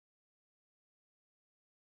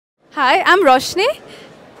Hi, I'm Roshni.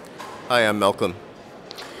 Hi, I'm Malcolm.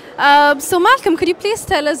 So Malcolm, could you please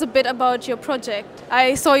tell us a bit about your project?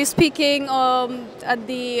 I saw you speaking at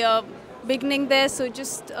the beginning there, so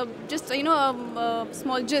just a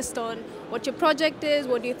small gist on what your project is,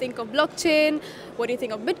 what do you think of blockchain, what do you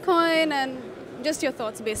think of Bitcoin, and just your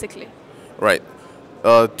thoughts basically. Right.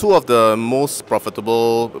 Two of the most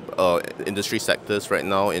profitable industry sectors right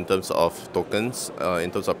now in terms of tokens, in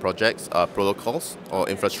terms of projects, are protocols or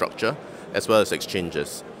infrastructure, as well as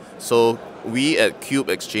exchanges. So we at QUUBE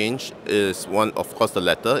Exchange is one, of course the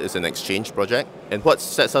latter is an exchange project. And what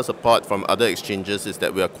sets us apart from other exchanges is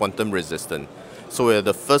that we are quantum resistant. So we're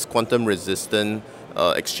the first quantum resistant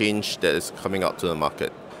exchange that is coming out to the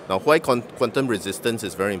market. Now, why quantum resistance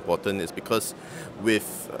is very important is because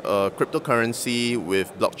with cryptocurrency,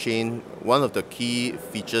 with blockchain, one of the key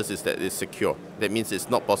features is that it's secure. That means it's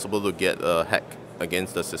not possible to get a hack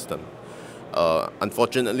against the system.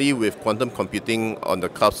 Unfortunately, with quantum computing on the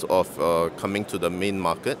cusp of coming to the main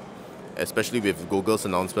market, especially with Google's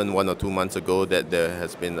announcement 1 or 2 months ago that there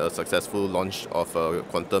has been a successful launch of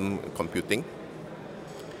quantum computing,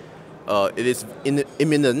 it is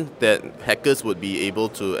imminent that hackers would be able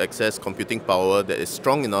to access computing power that is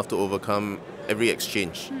strong enough to overcome every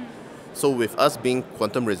exchange. So with us being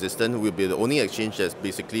quantum resistant, we'll be the only exchange that's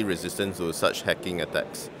basically resistant to such hacking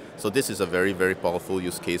attacks. So this is a very, very powerful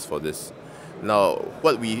use case for this. Now,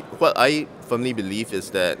 what I firmly believe is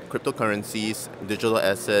that cryptocurrencies, digital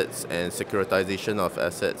assets, and securitization of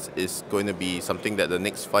assets is going to be something that the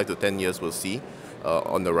next 5 to 10 years will see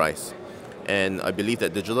on the rise. And I believe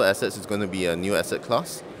that digital assets is going to be a new asset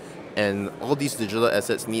class. And all these digital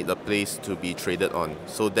assets need a place to be traded on.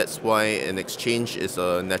 So that's why an exchange is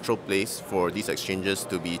a natural place for these exchanges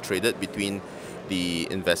to be traded between the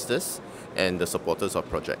investors and the supporters of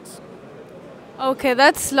projects. Okay,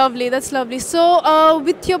 that's lovely. That's lovely. So,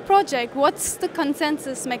 with your project, what's the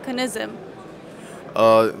consensus mechanism?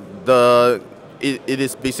 It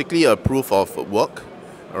is basically a proof of work,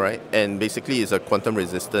 all right, and basically it's a quantum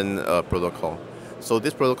resistant protocol. So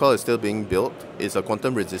this protocol is still being built. It's a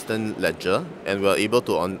quantum resistant ledger, and we're able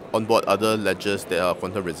to onboard other ledgers that are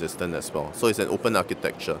quantum resistant as well. So it's an open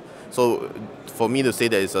architecture. So for me to say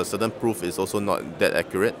that it's a certain proof is also not that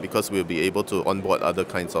accurate because we'll be able to onboard other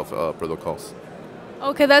kinds of protocols.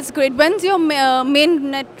 Okay, that's great. When's your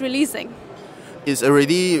mainnet releasing? It's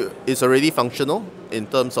already functional in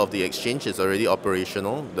terms of the exchange. It's already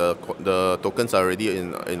operational. The tokens are already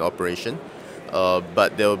in operation,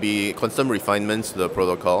 but there will be constant refinements to the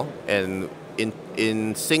protocol and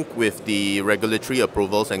in sync with the regulatory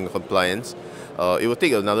approvals and compliance. It will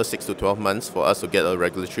take another 6 to 12 months for us to get a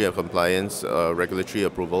regulatory compliance, regulatory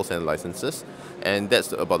approvals and licenses, and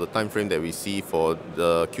that's about the time frame that we see for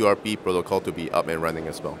the QRP protocol to be up and running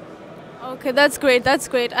as well. Okay, that's great. That's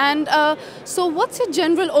great. And so, what's your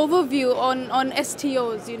general overview on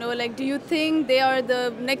STOs? You know, like, do you think they are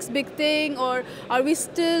the next big thing, or do we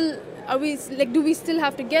still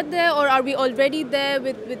have to get there, or are we already there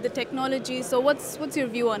with the technology? So, what's your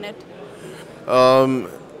view on it?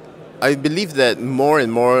 I believe that more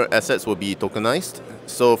and more assets will be tokenized.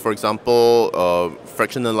 So, for example,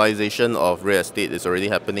 fractionalization of real estate is already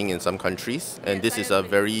happening in some countries, and this is a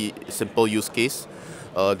very simple use case.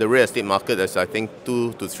 The real estate market is, I think,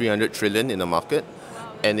 2 to 300 trillion in the market,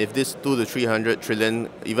 and if this 2 to 300 trillion,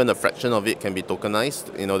 even a fraction of it can be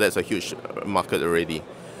tokenized, you know, that's a huge market already.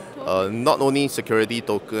 Not only security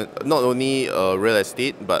token, not only real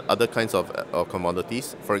estate, but other kinds of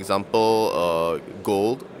commodities. For example,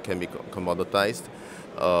 gold can be commoditized.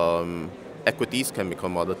 Equities can be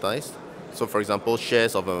commoditized. So, for example,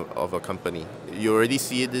 shares of a company. You already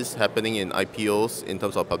see this happening in IPOs in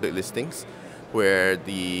terms of public listings, where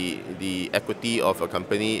the equity of a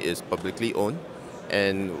company is publicly owned.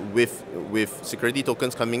 And with security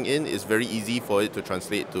tokens coming in, it's very easy for it to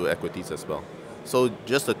translate to equities as well. So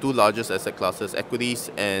just the two largest asset classes, equities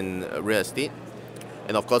and real estate,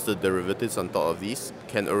 and of course the derivatives on top of these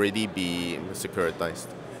can already be securitized.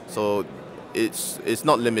 So it's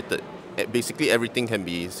not limited. Basically everything can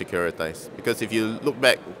be securitized, because if you look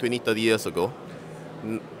back 20, 30 years ago,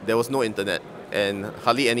 there was no internet and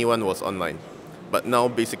hardly anyone was online. But now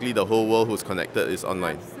basically the whole world who's connected is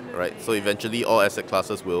online, right? So eventually all asset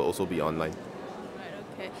classes will also be online.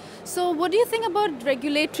 So what do you think about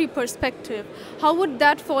regulatory perspective? How would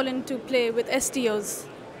that fall into play with STOs?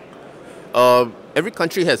 Every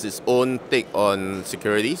country has its own take on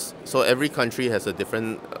securities. So every country has a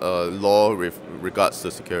different law with regards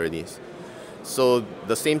to securities. So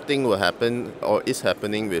the same thing will happen or is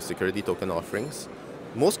happening with security token offerings.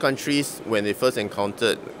 Most countries, when they first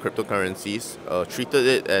encountered cryptocurrencies, treated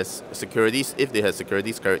it as securities if they had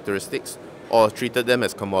securities characteristics, or treated them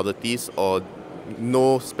as commodities, or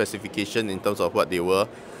no specification in terms of what they were,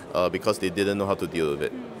 because they didn't know how to deal with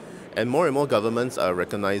it. And more governments are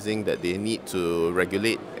recognizing that they need to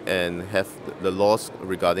regulate and have the laws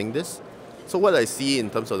regarding this. So what I see in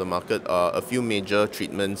terms of the market are a few major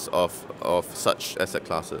treatments of such asset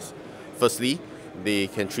classes. Firstly, they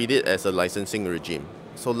can treat it as a licensing regime.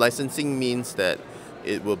 So licensing means that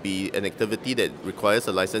it will be an activity that requires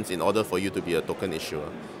a license in order for you to be a token issuer.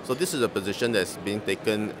 So this is a position that's being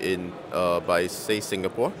taken in by, say,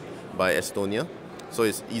 Singapore, by Estonia. So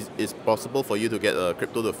it's possible for you to get a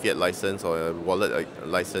crypto to fiat license or a wallet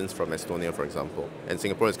license from Estonia, for example. And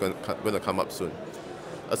Singapore is going to come up soon.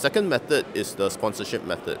 A second method is the sponsorship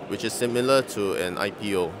method, which is similar to an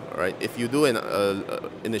IPO, right? If you do an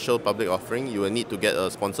initial public offering, you will need to get a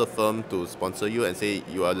sponsor firm to sponsor you and say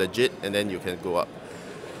you are legit, and then you can go up.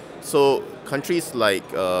 So countries like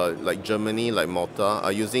Germany, like Malta,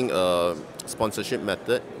 are using a sponsorship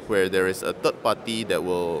method where there is a third party that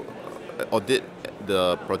will audit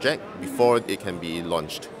the project before it can be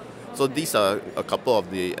launched. So these are a couple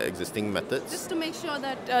of the existing methods. Just to make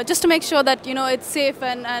sure that you know it's safe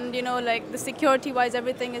and you know like the security-wise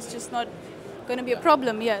everything is just not going to be a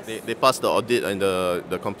problem. Yes. They pass the audit and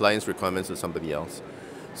the compliance requirements to somebody else.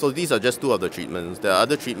 So these are just two of the treatments. There are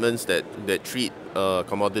other treatments that treat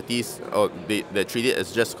commodities, or that treat it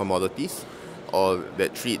as just commodities, or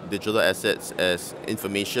that treat digital assets as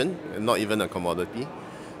information and not even a commodity.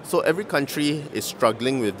 So every country is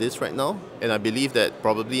struggling with this right now, and I believe that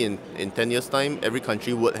probably in 10 years' time, every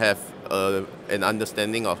country would have an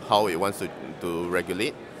understanding of how it wants to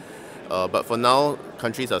regulate. But for now,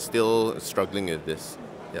 countries are still struggling with this.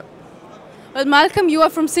 Yeah. Well, Malcolm, you are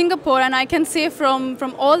from Singapore, and I can say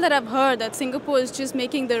from all that I've heard that Singapore is just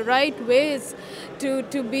making the right ways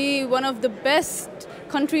to be one of the best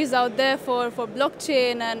countries out there for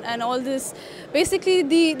blockchain and all this. Basically,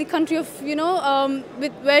 the country of, you know,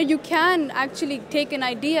 where you can actually take an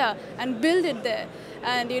idea and build it there,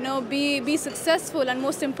 and you know be successful, and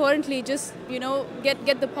most importantly, just you know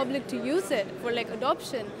get the public to use it for like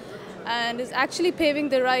adoption. And is actually paving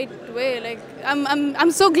the right way. Like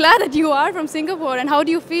I'm so glad that you are from Singapore. And how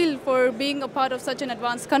do you feel for being a part of such an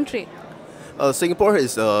advanced country? Singapore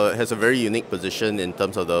has a very unique position in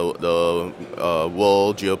terms of the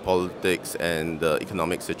world geopolitics and the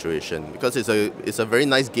economic situation, because it's a very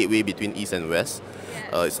nice gateway between East and West.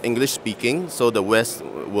 It's English speaking, so the West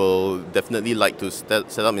will definitely like to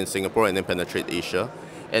set up in Singapore and then penetrate Asia.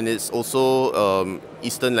 And it's also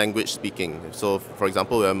Eastern language speaking. So, for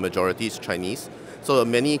example, our majority is Chinese. So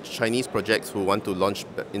many Chinese projects who want to launch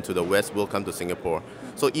into the West will come to Singapore.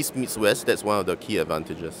 So East meets West, that's one of the key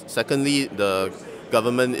advantages. Secondly, the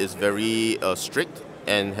government is very strict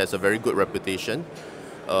and has a very good reputation.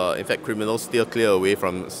 In fact, criminals steer clear away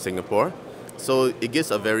from Singapore. So it gives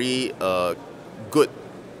a very good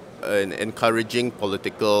and encouraging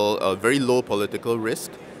political, very low political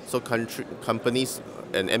risk. So companies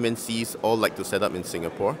and MNCs all like to set up in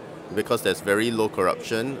Singapore because there's very low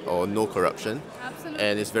corruption or no corruption. Absolutely.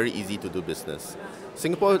 And it's very easy to do business.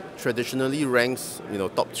 Singapore traditionally ranks, you know,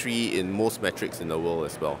 top 3 in most metrics in the world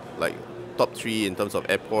as well. Like top 3 in terms of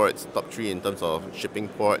airports, top 3 in terms of shipping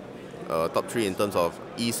port, top 3 in terms of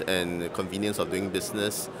ease and convenience of doing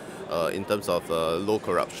business, in terms of low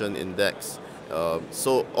corruption index.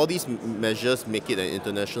 So all these measures make it an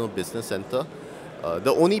international business center.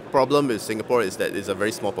 The only problem with Singapore is that it's a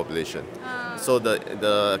very small population. So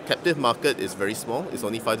the captive market is very small. It's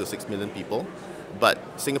only 5 to 6 million people. But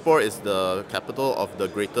Singapore is the capital of the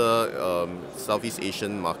greater Southeast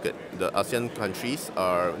Asian market. The ASEAN countries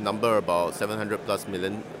number about 700 plus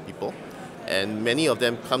million people. And many of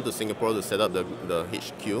them come to Singapore to set up the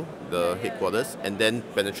HQ, the headquarters, and then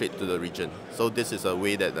penetrate to the region. So this is a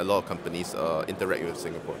way that a lot of companies interact with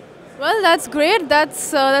Singapore. Well, that's great.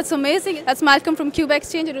 That's amazing. That's Malcolm from QUUBE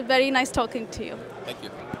Exchange. It was very nice talking to you. Thank you.